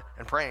the Lord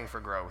and praying for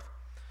growth.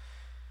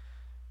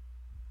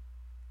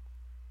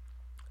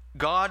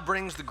 God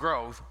brings the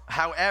growth.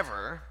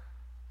 However,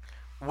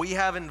 we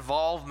have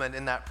involvement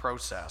in that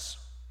process.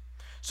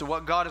 So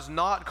what God is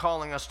not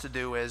calling us to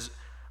do is,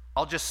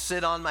 I'll just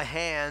sit on my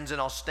hands and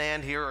I'll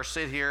stand here or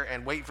sit here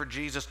and wait for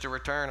Jesus to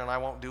return and I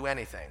won't do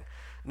anything.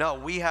 No,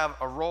 we have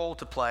a role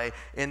to play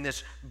in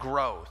this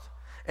growth.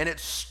 And it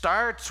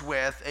starts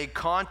with a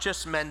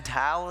conscious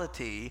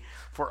mentality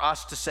for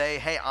us to say,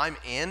 hey, I'm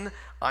in,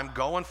 I'm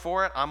going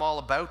for it, I'm all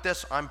about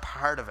this, I'm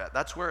part of it.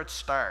 That's where it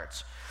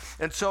starts.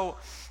 And so,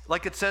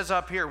 like it says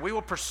up here, we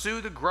will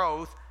pursue the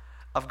growth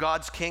of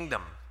God's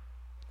kingdom.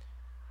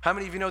 How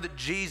many of you know that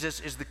Jesus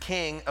is the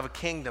king of a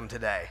kingdom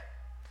today?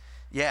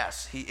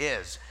 Yes, he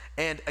is.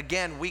 And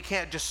again, we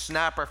can't just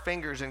snap our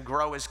fingers and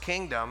grow his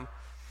kingdom,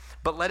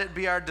 but let it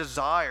be our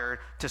desire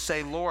to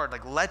say, Lord,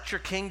 let your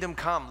kingdom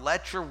come,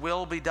 let your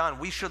will be done.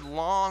 We should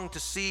long to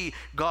see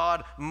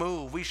God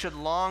move. We should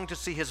long to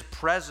see his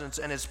presence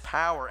and his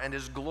power and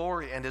his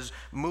glory and his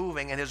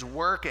moving and his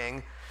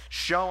working,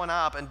 showing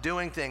up and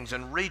doing things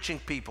and reaching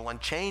people and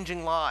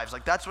changing lives.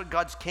 That's what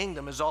God's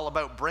kingdom is all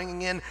about,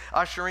 bringing in,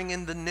 ushering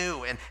in the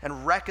new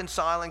and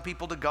reconciling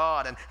people to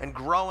God and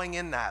growing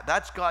in that.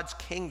 That's God's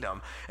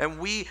kingdom, and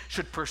we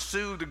should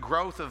pursue the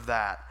growth of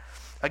that.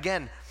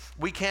 Again,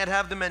 we can't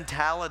have the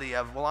mentality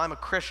of, well, I'm a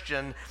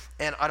Christian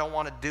and I don't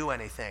want to do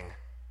anything.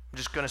 I'm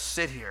just going to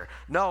sit here.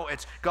 No,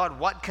 it's, God,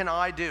 what can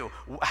I do?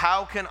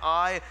 How can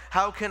I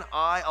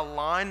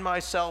align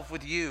myself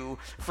with you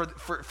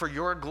for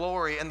your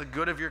glory and the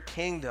good of your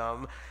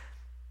kingdom?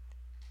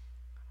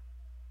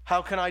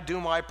 How can I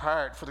do my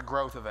part for the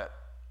growth of it?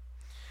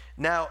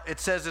 Now, it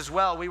says as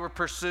well, we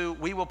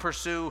will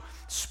pursue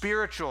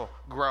spiritual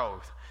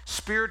growth.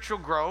 Spiritual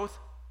growth,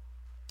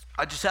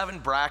 I just have in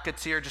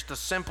brackets here, just a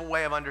simple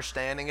way of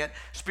understanding it.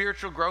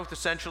 Spiritual growth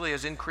essentially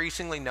is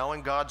increasingly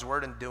knowing God's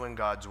word and doing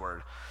God's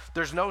word.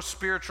 There's no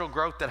spiritual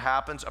growth that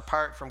happens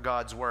apart from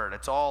God's word.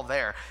 It's all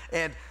there.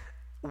 And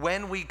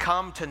when we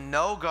come to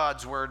know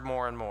God's word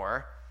more and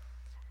more,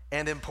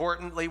 and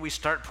importantly, we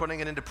start putting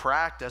it into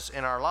practice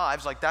in our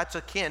lives, that's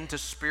akin to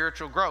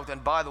spiritual growth.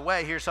 And by the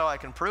way, here's how I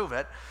can prove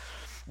it.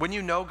 When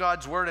you know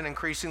God's word and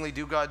increasingly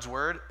do God's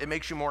word, it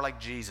makes you more like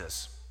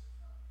Jesus.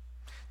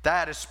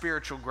 That is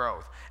spiritual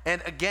growth.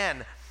 And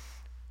again,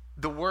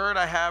 the word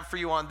I have for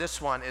you on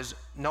this one is,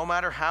 no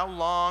matter how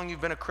long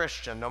you've been a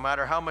Christian, no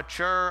matter how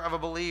mature of a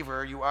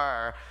believer you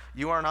are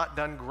not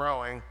done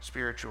growing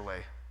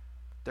spiritually.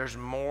 There's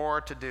more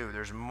to do.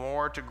 There's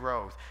more to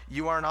growth.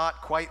 You are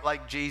not quite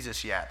like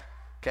Jesus yet,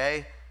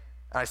 okay?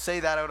 And I say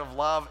that out of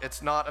love.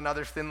 It's not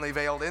another thinly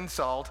veiled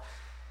insult.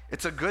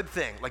 It's a good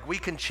thing. We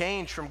can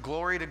change from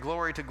glory to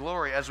glory to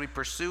glory as we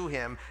pursue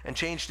him and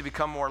change to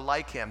become more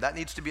like him. That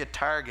needs to be a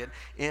target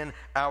in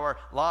our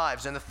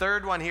lives. And the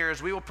third one here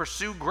is we will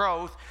pursue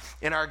growth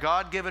in our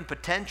God-given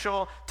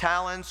potential,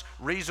 talents,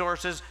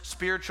 resources,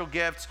 spiritual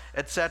gifts,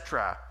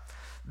 etc.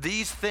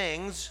 These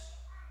things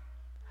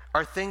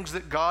are things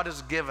that God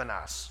has given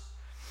us.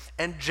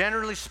 And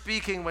generally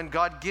speaking, when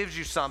God gives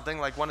you something,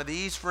 like one of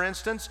these, for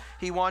instance,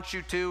 he wants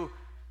you to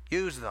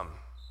use them.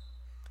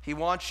 He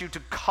wants you to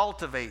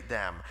cultivate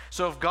them.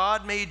 So if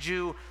God made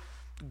you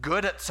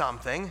good at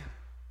something,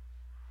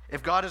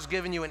 if God has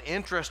given you an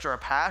interest or a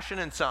passion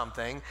in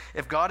something,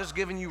 if God has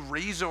given you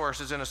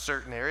resources in a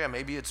certain area,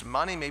 maybe it's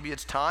money, maybe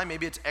it's time,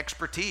 maybe it's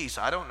expertise,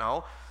 I don't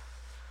know,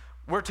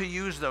 we're to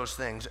use those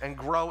things and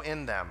grow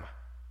in them.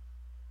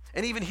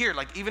 And even here,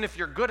 like even if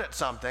you're good at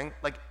something,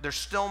 like there's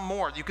still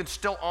more. You can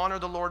still honor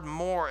the Lord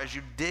more as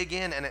you dig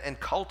in and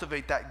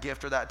cultivate that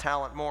gift or that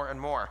talent more and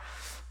more.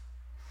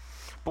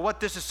 But what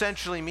this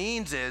essentially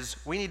means is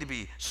we need to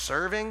be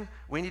serving,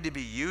 we need to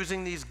be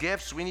using these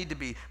gifts, we need to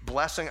be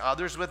blessing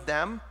others with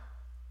them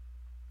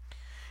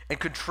and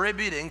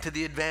contributing to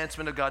the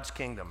advancement of God's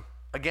kingdom.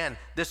 Again,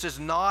 this is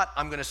not,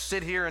 I'm going to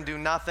sit here and do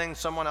nothing,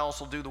 someone else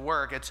will do the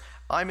work. It's,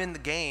 I'm in the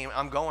game,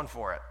 I'm going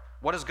for it.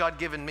 What has God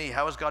given me?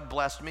 How has God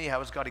blessed me? How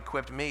has God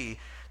equipped me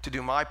to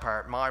do my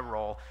part, my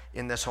role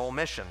in this whole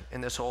mission,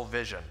 in this whole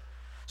vision?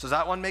 So does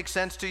that one make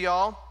sense to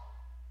y'all?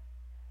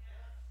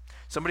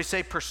 Somebody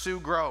say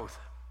pursue growth.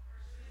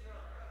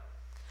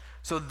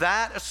 So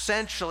that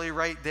essentially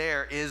right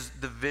there is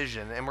the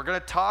vision. And we're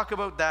going to talk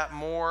about that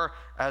more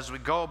as we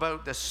go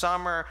about this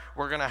summer.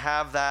 We're going to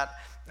have that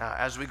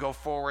as we go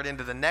forward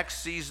into the next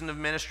season of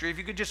ministry. If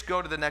you could just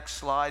go to the next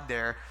slide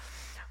there.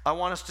 I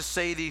want us to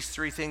say these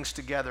three things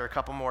together a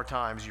couple more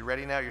times. You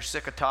ready now? You're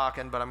sick of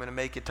talking, but I'm going to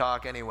make you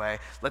talk anyway.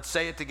 Let's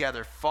say it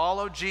together.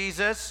 Follow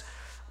Jesus,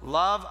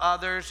 love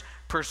others,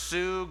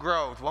 pursue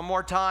growth. One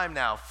more time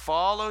now.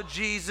 Follow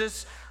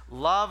Jesus,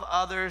 love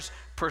others,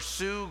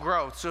 pursue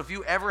growth. So if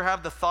you ever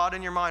have the thought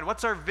in your mind,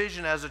 what's our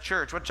vision as a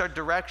church? What's our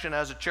direction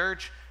as a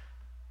church?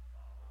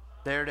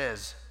 There it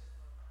is.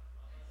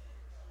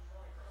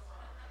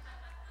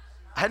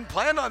 I hadn't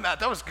planned on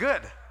that. That was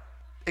good.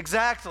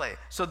 Exactly.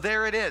 So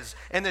there it is.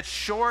 And it's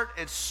short,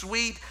 it's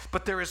sweet,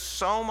 but there is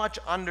so much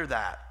under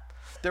that.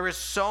 There is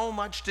so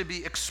much to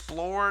be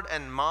explored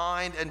and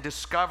mined and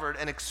discovered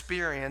and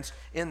experienced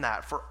in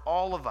that for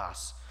all of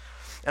us.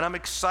 And I'm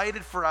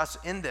excited for us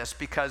in this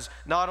because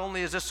not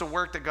only is this a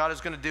work that God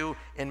is going to do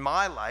in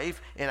my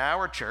life, in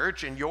our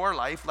church, in your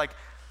life, like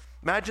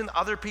imagine the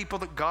other people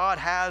that God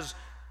has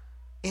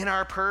in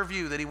our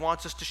purview that he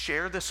wants us to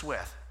share this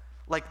with.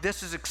 Like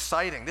this is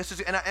exciting. This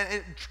is, and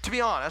to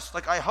be honest,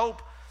 like I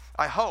hope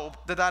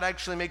that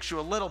actually makes you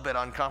a little bit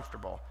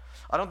uncomfortable.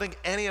 I don't think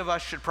any of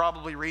us should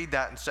probably read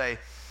that and say,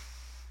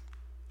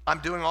 I'm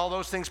doing all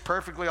those things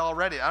perfectly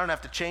already. I don't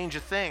have to change a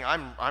thing.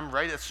 I'm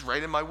right. It's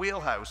right in my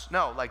wheelhouse.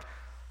 No, like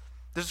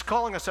this is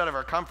calling us out of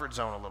our comfort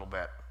zone a little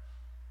bit.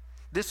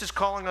 This is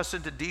calling us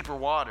into deeper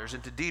waters,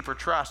 into deeper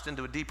trust,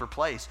 into a deeper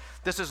place.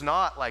 This is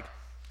not like,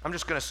 I'm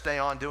just going to stay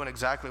on doing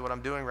exactly what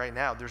I'm doing right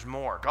now. There's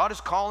more. God is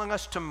calling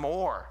us to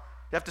more.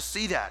 You have to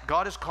see that.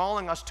 God is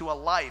calling us to a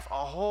life, a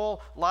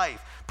whole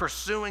life,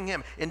 pursuing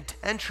him,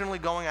 intentionally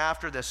going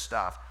after this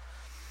stuff.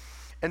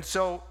 And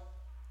so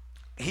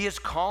he is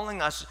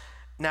calling us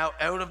now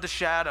out of the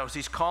shadows.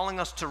 He's calling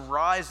us to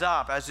rise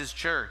up as his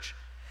church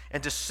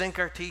and to sink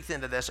our teeth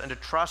into this and to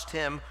trust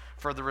him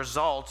for the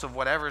results of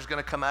whatever is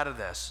going to come out of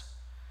this.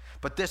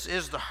 But this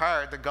is the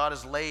heart that God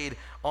has laid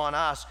on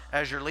us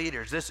as your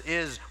leaders. This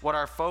is what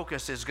our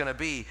focus is going to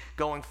be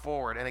going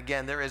forward. And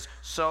again, there is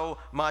so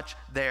much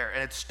there.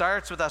 And it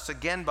starts with us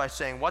again by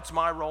saying, what's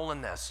my role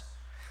in this?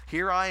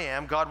 Here I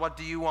am. God, what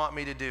do you want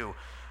me to do?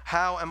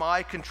 How am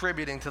I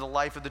contributing to the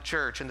life of the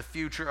church and the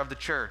future of the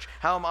church?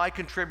 How am I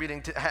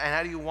contributing to, and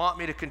how do you want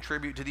me to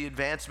contribute to the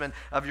advancement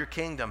of your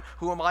kingdom?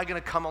 Who am I going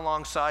to come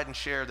alongside and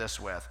share this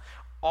with?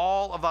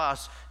 All of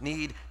us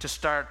need to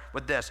start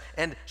with this.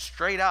 And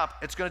straight up,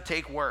 it's going to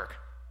take work.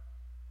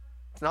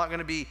 It's not going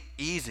to be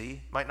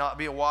easy. Might not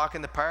be a walk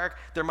in the park.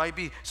 There might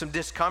be some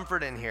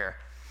discomfort in here.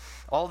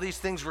 All these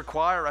things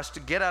require us to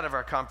get out of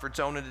our comfort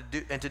zone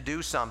and to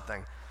do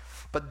something.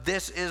 But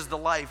this is the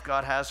life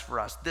God has for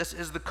us. This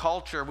is the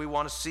culture we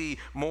want to see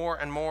more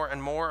and more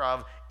and more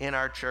of in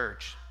our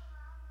church.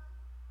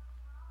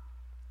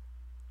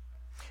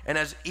 And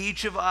as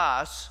each of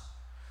us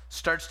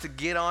starts to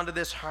get onto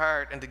this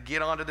heart and to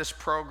get onto this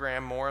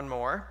program more and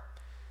more,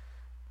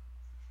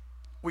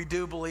 we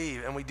do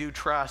believe and we do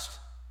trust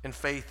in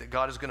faith that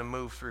God is going to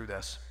move through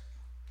this.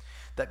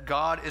 That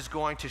God is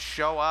going to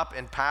show up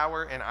in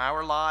power in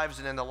our lives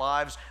and in the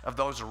lives of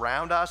those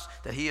around us,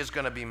 that he is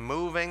going to be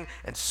moving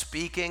and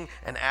speaking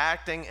and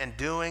acting and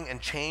doing and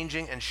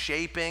changing and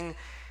shaping.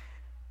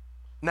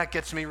 And that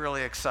gets me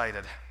really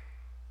excited.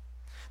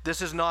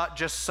 This is not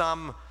just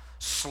some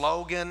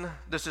slogan.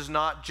 This is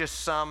not just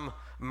some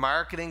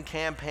marketing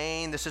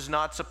campaign. This is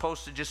not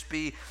supposed to just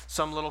be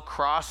some little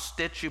cross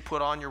stitch you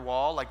put on your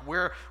wall. Like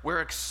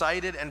we're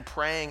excited and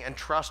praying and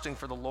trusting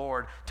for the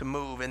Lord to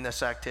move in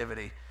this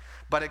activity.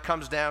 But it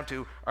comes down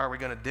to, are we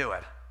going to do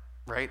it?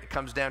 Right? It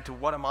comes down to,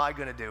 what am I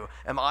going to do?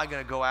 Am I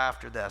going to go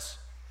after this?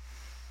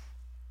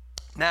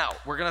 Now,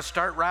 we're going to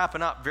start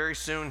wrapping up very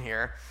soon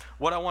here.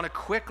 What I want to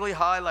quickly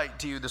highlight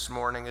to you this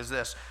morning is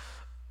this.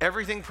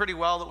 Everything pretty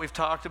well that we've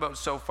talked about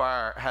so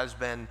far has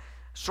been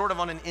sort of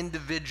on an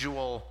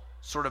individual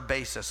sort of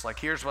basis. Like,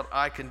 here's what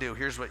I can do.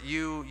 Here's what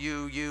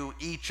you,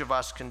 each of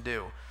us can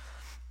do.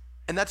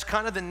 And that's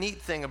kind of the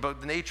neat thing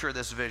about the nature of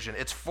this vision.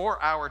 It's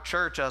for our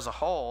church as a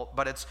whole,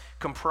 but it's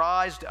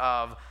comprised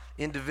of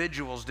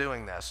individuals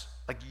doing this.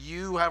 Like,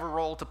 you have a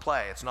role to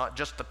play. It's not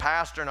just the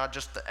pastor, not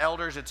just the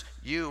elders, it's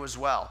you as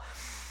well.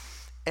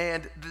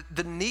 And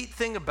the neat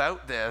thing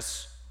about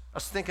this, I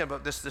was thinking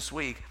about this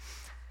week,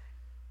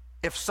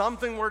 if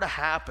something were to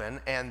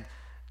happen, and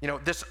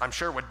this I'm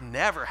sure would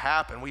never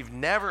happen. We've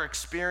never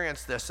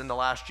experienced this in the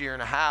last year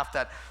and a half,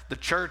 that the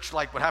church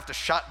would have to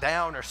shut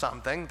down or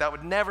something. That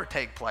would never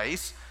take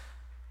place.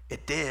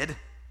 It did.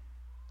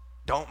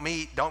 Don't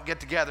meet, don't get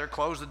together,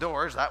 close the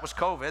doors. That was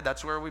COVID.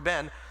 That's where we've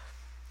been.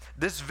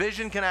 This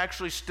vision can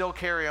actually still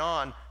carry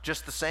on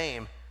just the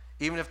same,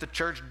 even if the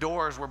church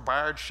doors were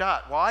barred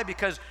shut. Why?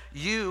 Because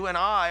you and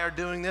I are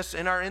doing this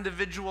in our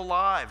individual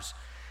lives.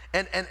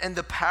 And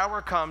the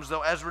power comes,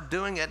 though, as we're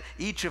doing it,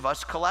 each of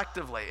us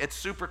collectively. It's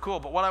super cool.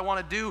 But what I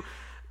want to do,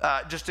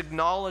 just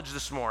acknowledge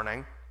this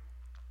morning,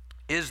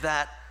 is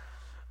that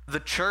the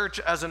church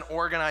as an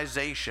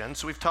organization,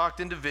 so we've talked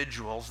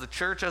individuals, the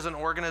church as an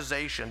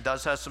organization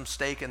does have some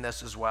stake in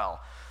this as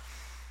well.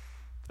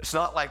 It's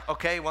not like,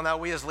 okay, well, now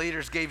we as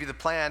leaders gave you the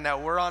plan. Now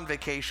we're on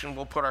vacation.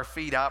 We'll put our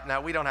feet up.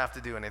 Now we don't have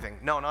to do anything.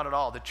 No, not at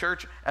all. The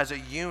church as a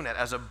unit,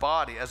 as a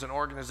body, as an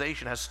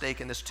organization has stake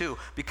in this too.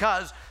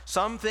 Because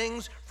some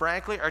things,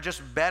 frankly, are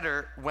just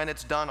better when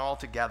it's done all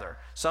together.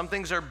 Some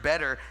things are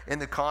better in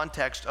the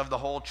context of the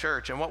whole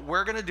church. And what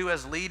we're going to do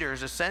as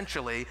leaders,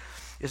 essentially,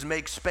 is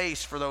make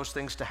space for those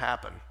things to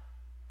happen.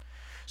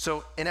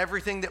 So in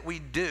everything that we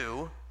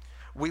do,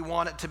 we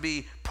want it to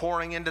be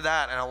pouring into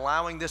that and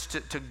allowing this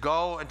to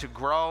go and to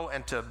grow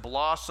and to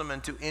blossom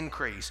and to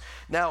increase.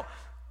 Now,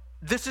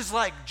 this is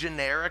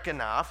generic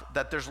enough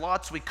that there's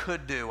lots we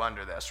could do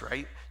under this,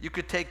 right? You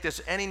could take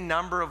this any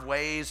number of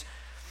ways,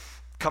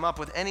 come up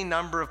with any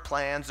number of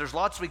plans. There's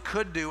lots we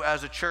could do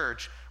as a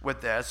church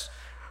with this,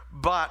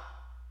 but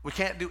we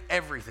can't do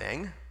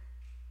everything.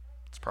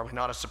 It's probably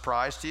not a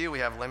surprise to you. We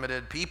have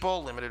limited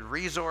people, limited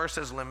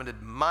resources,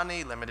 limited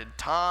money, limited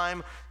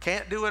time.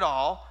 Can't do it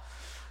all.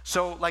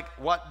 So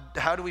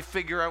how do we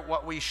figure out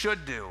what we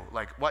should do?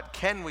 What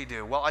can we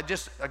do? Well,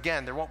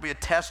 again, there won't be a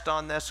test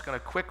on this. I'm going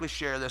to quickly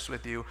share this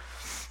with you.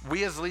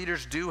 We as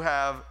leaders do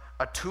have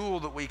a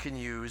tool that we can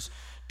use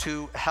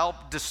to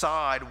help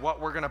decide what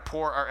we're going to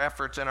pour our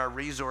efforts and our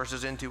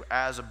resources into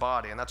as a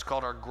body, and that's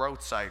called our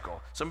growth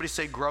cycle. Somebody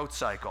say growth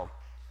cycle.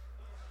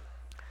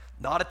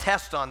 Not a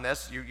test on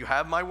this. You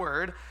have my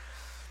word.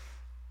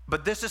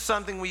 But this is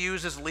something we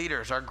use as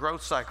leaders, our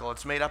growth cycle.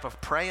 It's made up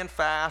of pray and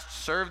fast,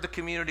 serve the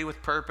community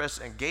with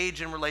purpose,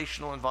 engage in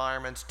relational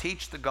environments,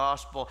 teach the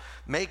gospel,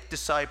 make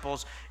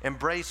disciples,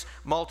 embrace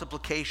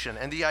multiplication.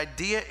 And the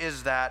idea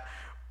is that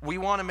we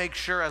want to make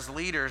sure as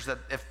leaders that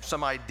if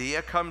some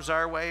idea comes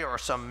our way or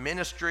some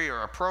ministry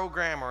or a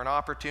program or an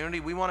opportunity,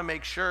 we want to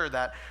make sure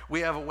that we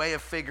have a way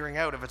of figuring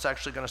out if it's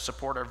actually going to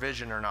support our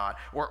vision or not,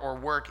 or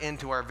work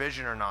into our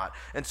vision or not.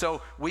 And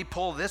so we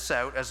pull this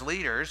out as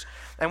leaders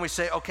and we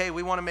say, okay,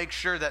 we want to make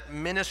sure that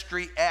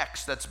ministry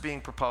X that's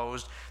being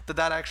proposed,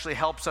 that actually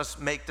helps us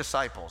make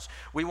disciples.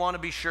 We want to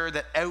be sure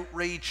that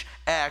outreach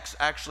X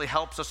actually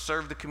helps us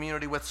serve the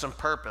community with some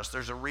purpose.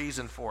 There's a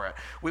reason for it.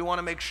 We want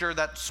to make sure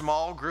that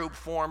small group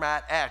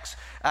format X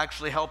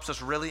actually helps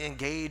us really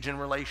engage in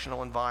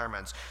relational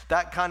environments.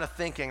 That kind of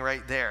thinking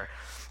right there.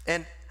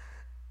 And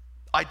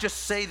I just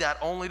say that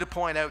only to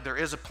point out there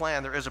is a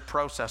plan, there is a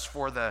process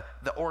for the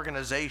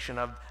organization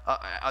of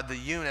the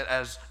unit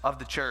of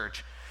the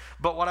church.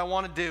 But what I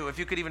want to do, if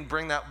you could even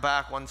bring that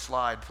back one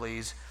slide,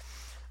 please.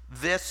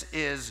 This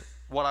is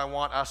what I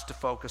want us to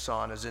focus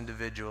on as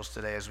individuals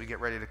today as we get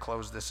ready to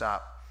close this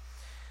up.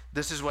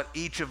 This is what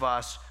each of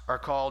us are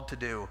called to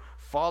do.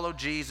 Follow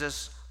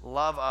Jesus,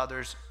 love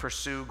others,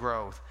 pursue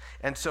growth.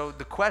 And so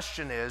the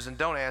question is, and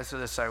don't answer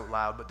this out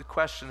loud, but the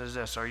question is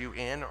this: are you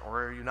in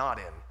or are you not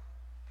in?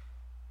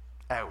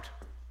 Out.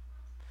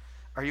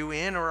 Are you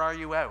in or are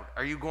you out?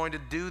 Are you going to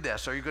do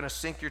this? Are you going to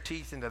sink your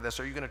teeth into this?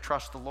 Are you going to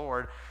trust the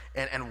Lord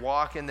and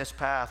walk in this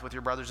path with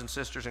your brothers and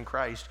sisters in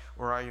Christ,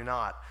 or are you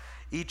not?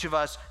 Each of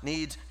us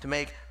needs to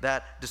make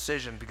that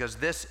decision because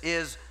this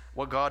is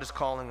what God is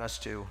calling us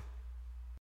to.